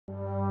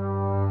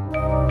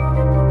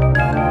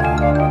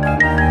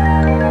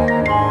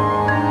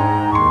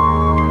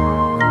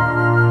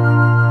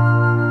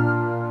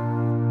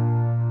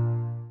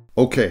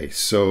Okay,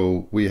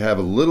 so we have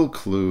a little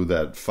clue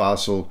that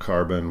fossil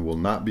carbon will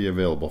not be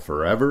available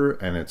forever,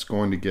 and it's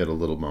going to get a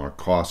little more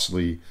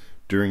costly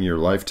during your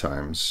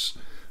lifetimes.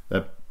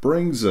 That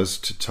brings us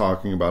to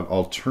talking about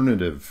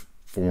alternative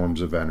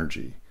forms of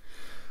energy.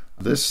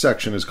 This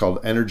section is called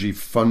energy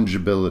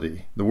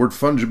fungibility. The word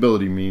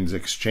fungibility means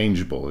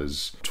exchangeable.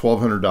 Is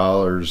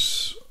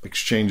 $1,200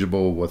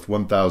 exchangeable with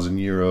 1,000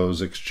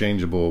 euros,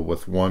 exchangeable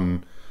with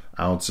 1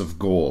 ounce of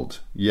gold?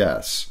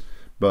 Yes.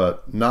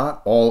 But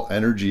not all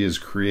energy is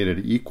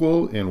created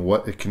equal in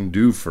what it can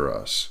do for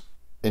us.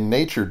 In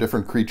nature,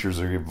 different creatures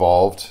are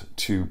evolved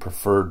to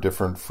prefer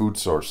different food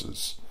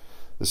sources.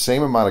 The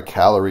same amount of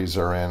calories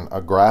are in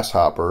a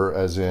grasshopper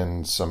as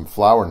in some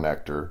flower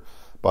nectar,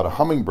 but a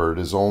hummingbird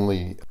is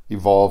only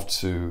evolved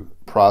to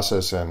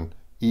process and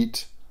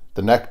eat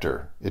the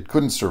nectar. It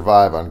couldn't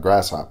survive on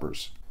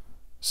grasshoppers.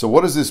 So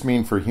what does this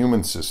mean for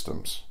human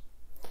systems?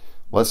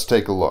 Let's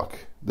take a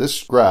look.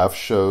 This graph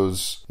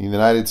shows in the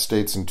United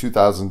States in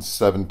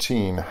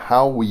 2017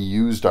 how we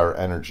used our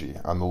energy.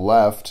 On the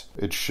left,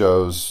 it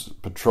shows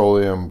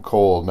petroleum,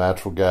 coal,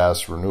 natural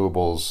gas,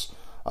 renewables.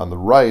 On the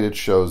right, it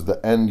shows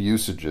the end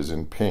usages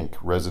in pink: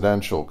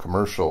 residential,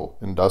 commercial,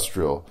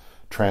 industrial,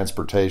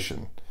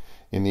 transportation.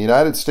 In the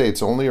United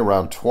States, only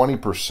around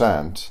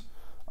 20%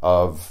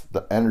 of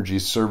the energy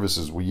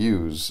services we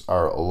use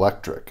are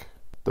electric,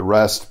 the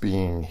rest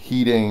being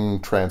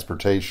heating,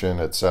 transportation,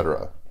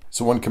 etc.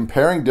 So when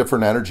comparing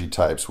different energy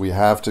types, we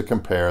have to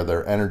compare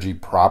their energy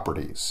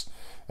properties.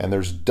 And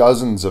there's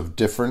dozens of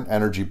different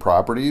energy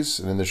properties,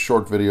 and in this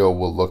short video,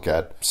 we'll look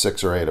at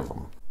 6 or 8 of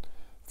them.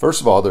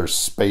 First of all, there's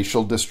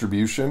spatial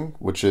distribution,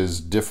 which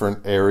is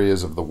different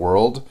areas of the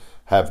world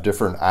have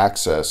different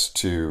access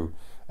to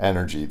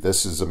energy.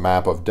 This is a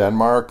map of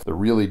Denmark. The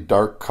really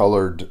dark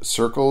colored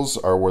circles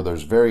are where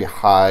there's very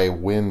high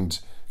wind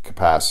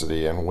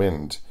capacity and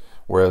wind.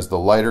 Whereas the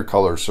lighter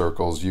color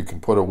circles, you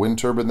can put a wind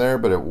turbine there,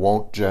 but it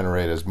won't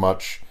generate as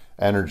much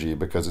energy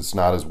because it's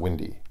not as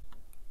windy.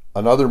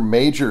 Another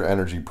major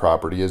energy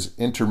property is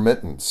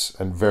intermittence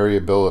and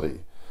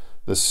variability.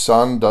 The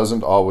sun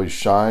doesn't always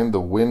shine,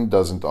 the wind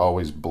doesn't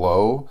always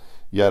blow,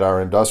 yet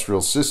our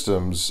industrial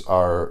systems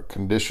are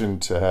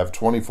conditioned to have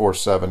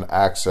 24/7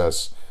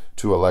 access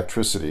to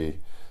electricity.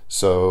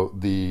 So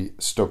the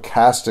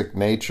stochastic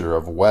nature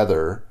of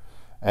weather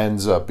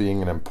ends up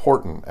being an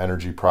important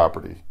energy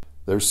property.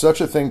 There's such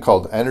a thing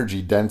called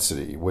energy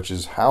density, which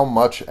is how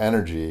much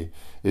energy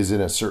is in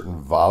a certain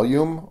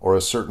volume or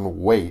a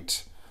certain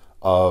weight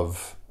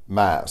of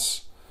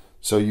mass.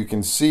 So you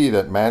can see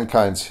that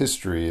mankind's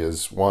history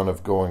is one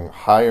of going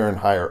higher and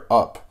higher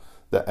up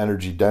the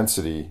energy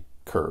density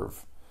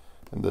curve.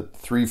 And the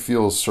 3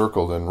 fuels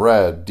circled in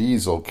red,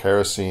 diesel,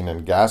 kerosene,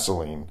 and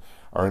gasoline,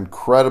 are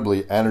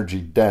incredibly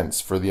energy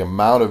dense for the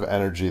amount of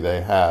energy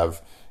they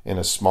have in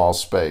a small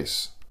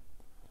space.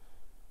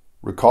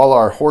 Recall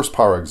our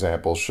horsepower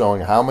example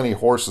showing how many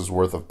horses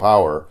worth of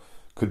power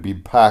could be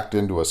packed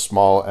into a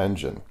small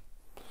engine.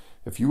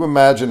 If you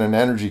imagine an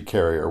energy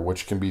carrier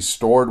which can be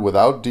stored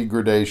without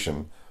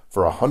degradation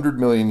for 100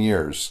 million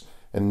years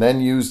and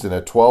then used in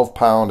a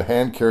 12-pound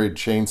hand-carried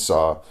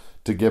chainsaw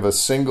to give a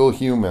single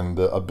human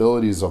the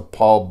abilities of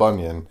Paul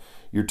Bunyan,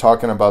 you're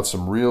talking about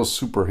some real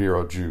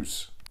superhero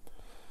juice.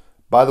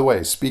 By the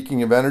way,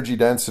 speaking of energy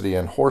density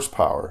and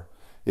horsepower,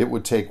 it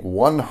would take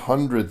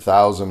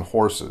 100,000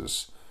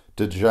 horses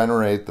to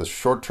generate the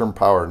short-term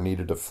power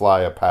needed to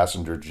fly a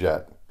passenger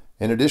jet.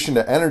 In addition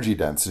to energy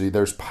density,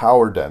 there's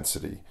power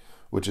density,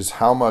 which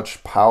is how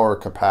much power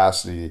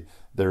capacity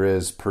there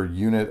is per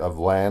unit of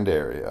land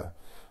area.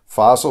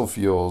 Fossil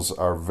fuels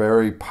are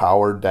very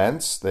power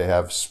dense. They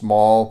have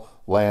small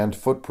land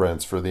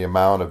footprints for the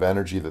amount of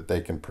energy that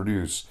they can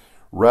produce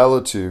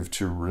relative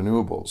to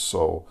renewables.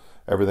 So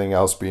everything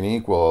else being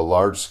equal, a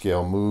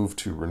large-scale move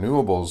to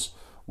renewables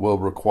will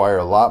require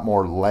a lot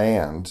more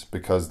land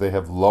because they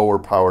have lower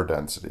power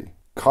density.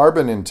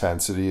 Carbon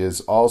intensity is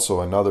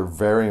also another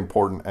very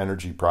important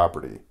energy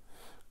property.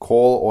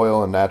 Coal,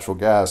 oil, and natural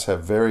gas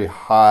have very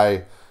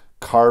high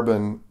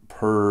carbon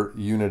per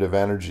unit of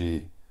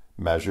energy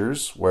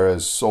measures,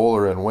 whereas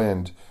solar and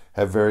wind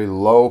have very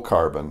low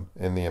carbon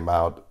in the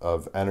amount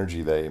of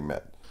energy they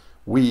emit.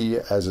 We,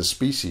 as a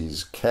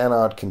species,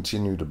 cannot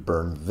continue to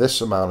burn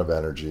this amount of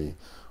energy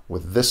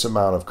with this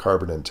amount of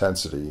carbon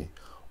intensity,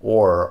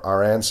 or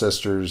our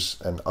ancestors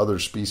and other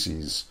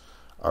species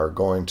are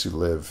going to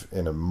live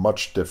in a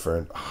much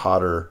different,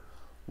 hotter,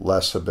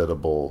 less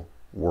habitable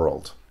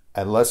world.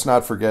 And let's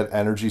not forget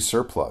energy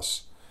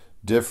surplus.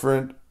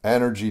 Different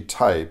energy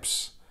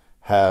types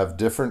have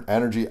different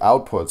energy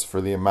outputs for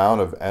the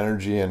amount of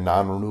energy and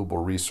non-renewable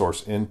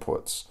resource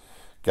inputs.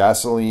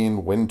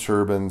 Gasoline, wind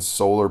turbines,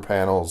 solar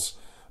panels,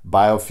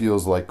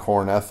 biofuels like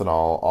corn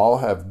ethanol all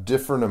have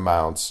different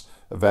amounts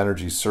of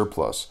energy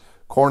surplus.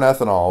 Corn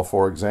ethanol,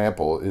 for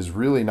example, is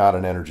really not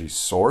an energy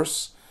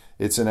source.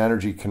 It's an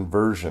energy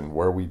conversion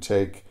where we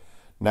take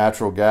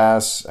natural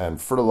gas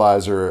and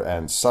fertilizer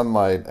and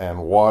sunlight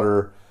and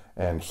water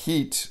and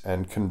heat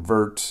and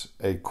convert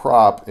a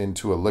crop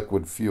into a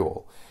liquid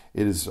fuel.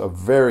 it is a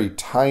very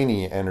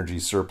tiny energy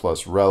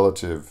surplus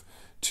relative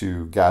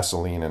to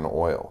gasoline and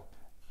oil.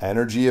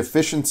 Energy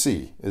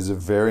efficiency is a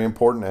very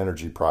important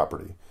energy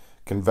property.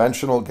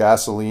 Conventional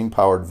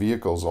gasoline-powered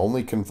vehicles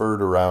only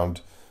convert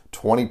around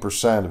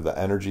 20% of the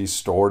energy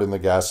stored in the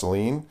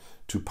gasoline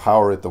to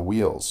power at the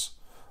wheels.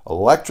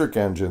 Electric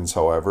engines,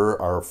 however,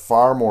 are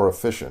far more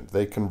efficient.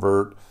 They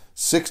convert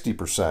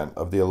 60%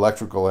 of the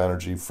electrical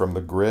energy from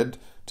the grid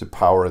to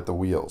power at the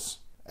wheels.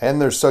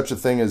 And there's such a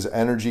thing as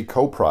energy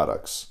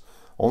co-products.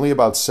 Only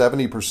about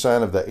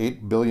 70% of the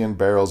 8 billion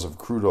barrels of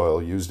crude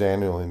oil used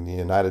annually in the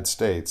United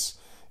States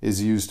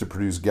is used to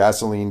produce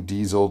gasoline,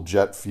 diesel,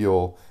 jet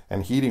fuel,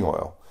 and heating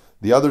oil.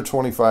 The other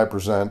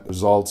 25%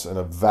 results in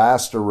a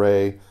vast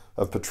array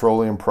of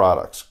petroleum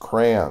products: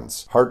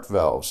 crayons, heart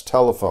valves,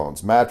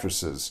 telephones,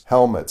 mattresses,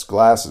 helmets,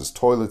 glasses,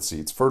 toilet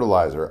seats,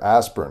 fertilizer,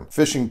 aspirin,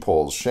 fishing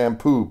poles,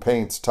 shampoo,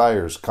 paints,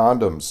 tires,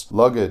 condoms,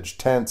 luggage,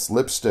 tents,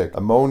 lipstick,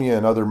 ammonia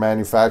and other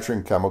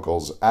manufacturing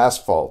chemicals,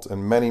 asphalt,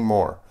 and many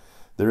more.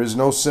 There is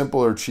no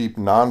simple or cheap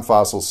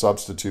non-fossil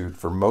substitute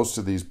for most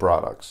of these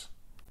products.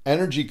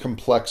 Energy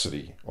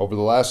complexity. Over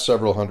the last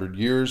several hundred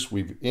years,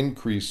 we've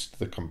increased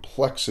the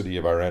complexity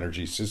of our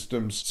energy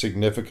systems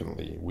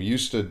significantly. We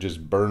used to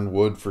just burn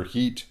wood for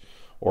heat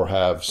or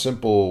have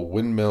simple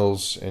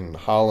windmills in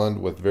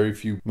Holland with very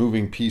few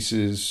moving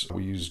pieces.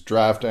 We use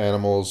draft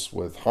animals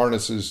with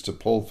harnesses to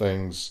pull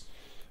things.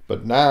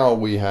 But now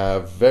we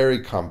have very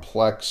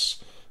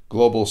complex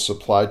global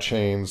supply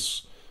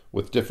chains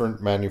with different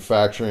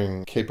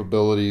manufacturing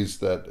capabilities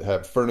that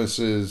have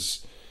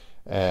furnaces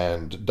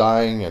and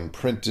dyeing and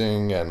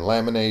printing and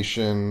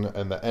lamination,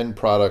 and the end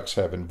products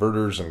have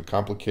inverters and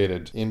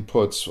complicated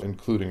inputs,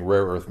 including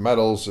rare earth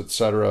metals,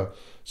 etc.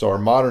 So our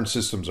modern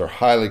systems are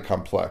highly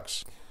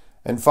complex.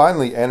 And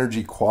finally,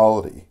 energy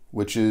quality,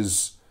 which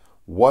is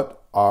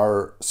what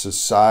our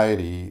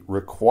society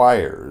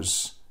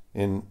requires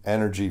in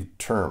energy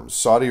terms.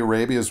 Saudi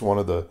Arabia is one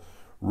of the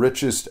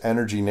richest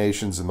energy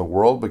nations in the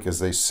world because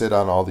they sit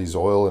on all these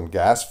oil and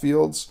gas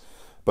fields.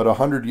 But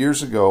 100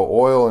 years ago,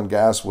 oil and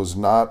gas was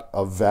not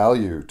of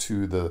value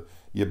to the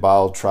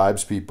Yabal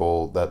tribes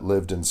people that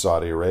lived in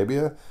Saudi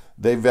Arabia.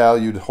 They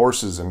valued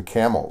horses and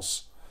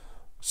camels.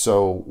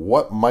 So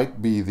what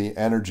might be the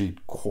energy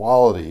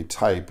quality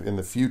type in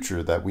the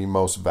future that we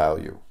most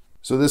value?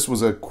 So this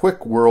was a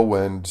quick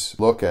whirlwind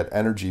look at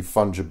energy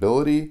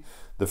fungibility,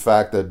 the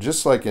fact that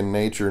just like in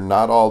nature,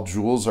 not all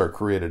joules are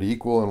created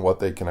equal in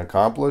what they can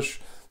accomplish.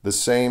 The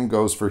same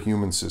goes for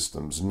human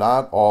systems.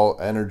 Not all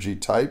energy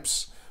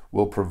types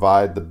will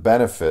provide the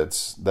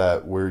benefits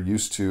that we're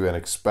used to and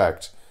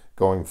expect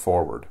going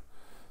forward.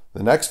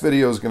 The next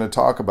video is going to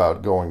talk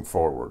about going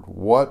forward.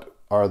 What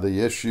are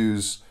the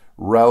issues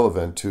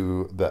relevant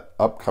to the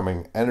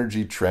upcoming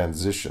energy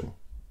transition?